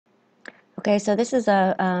Okay, so this is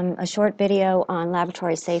a short video on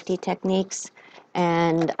laboratory safety techniques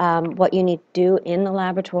and what you need to do in the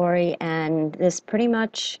laboratory, and this pretty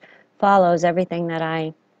much follows everything that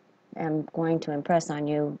I am going to impress on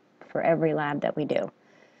you for every lab that we do.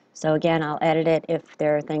 So again, I'll edit it if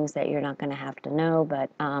there are things that you're not going to have to know, but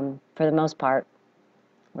for the most part,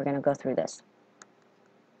 we're going to go through this.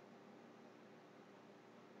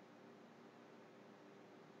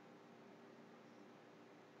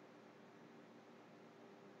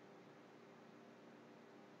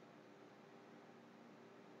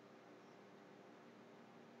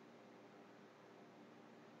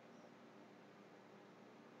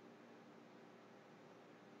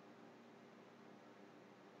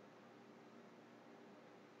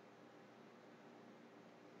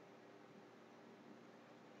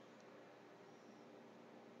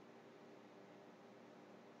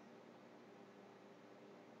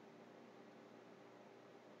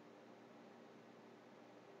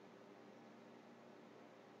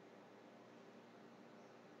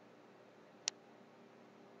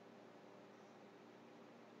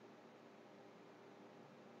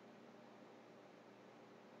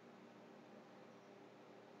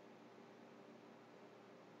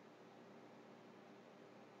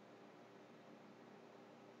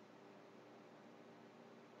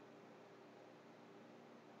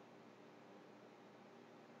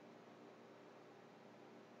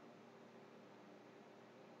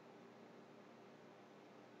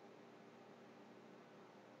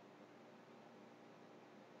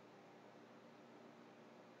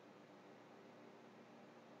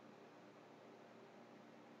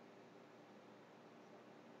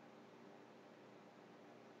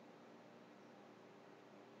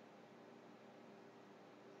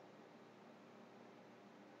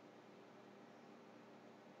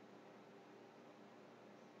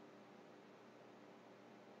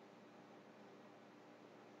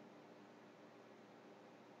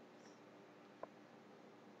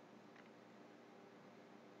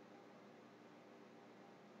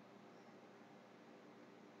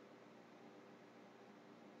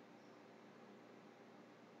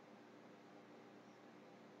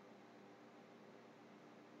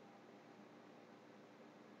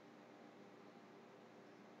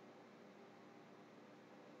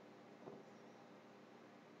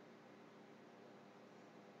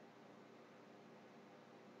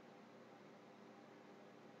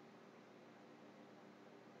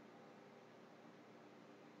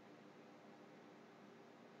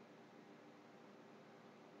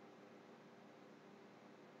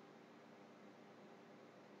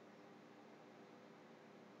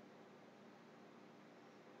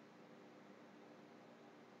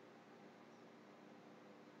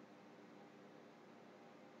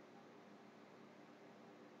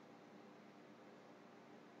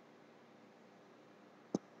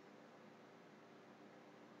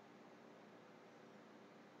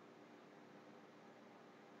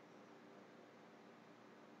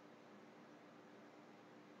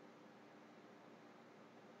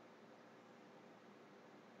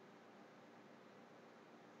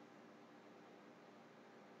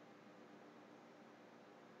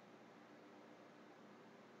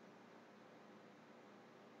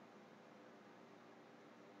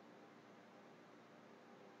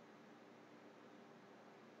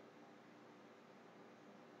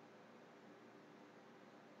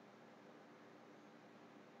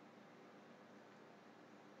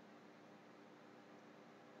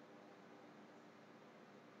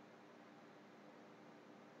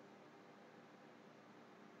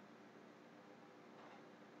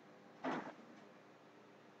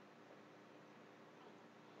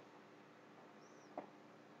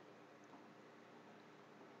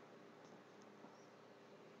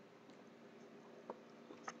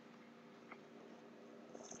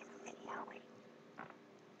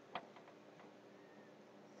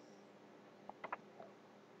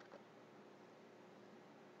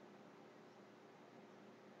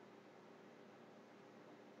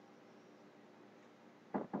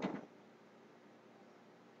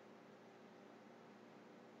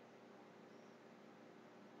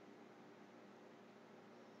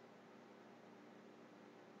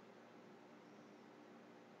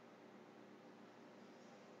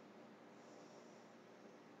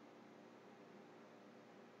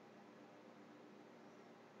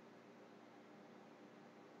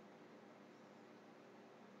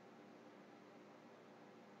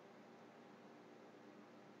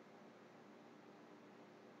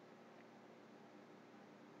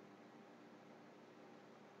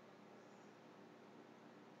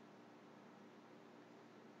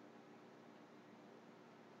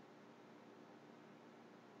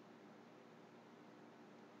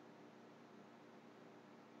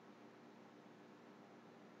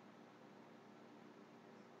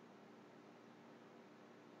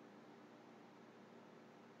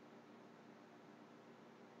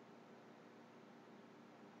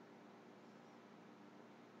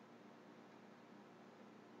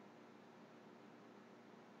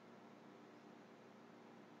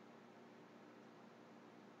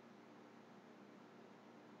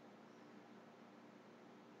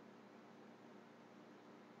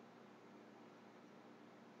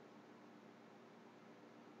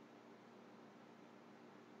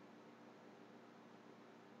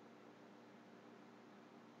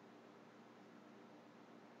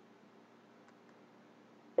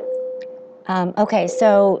 Okay,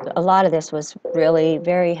 so a lot of this was really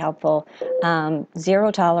very helpful.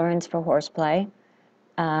 Zero tolerance for horseplay.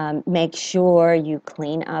 Make sure you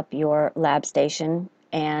clean up your lab station.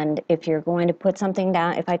 And if you're going to put something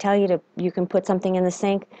down, if I tell you to, you can put something in the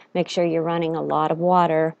sink, make sure you're running a lot of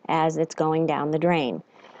water as it's going down the drain.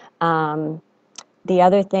 The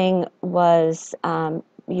other thing was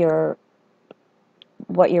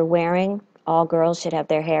what you're wearing. All girls should have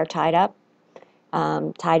their hair tied up,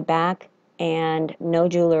 tied back, and no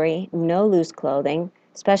jewelry, no loose clothing,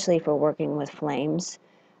 especially for working with flames,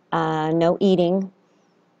 no eating.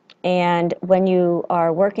 And when you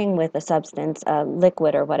are working with a substance, a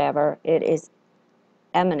liquid or whatever, it is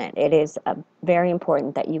eminent. It is very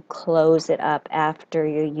important that you close it up after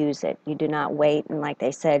you use it. You do not wait and, like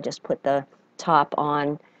they said, just put the top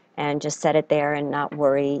on and just set it there and not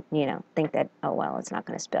worry, think that, oh, well, it's not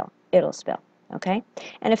going to spill. It'll spill, okay?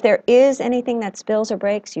 And if there is anything that spills or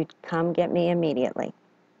breaks, you come get me immediately.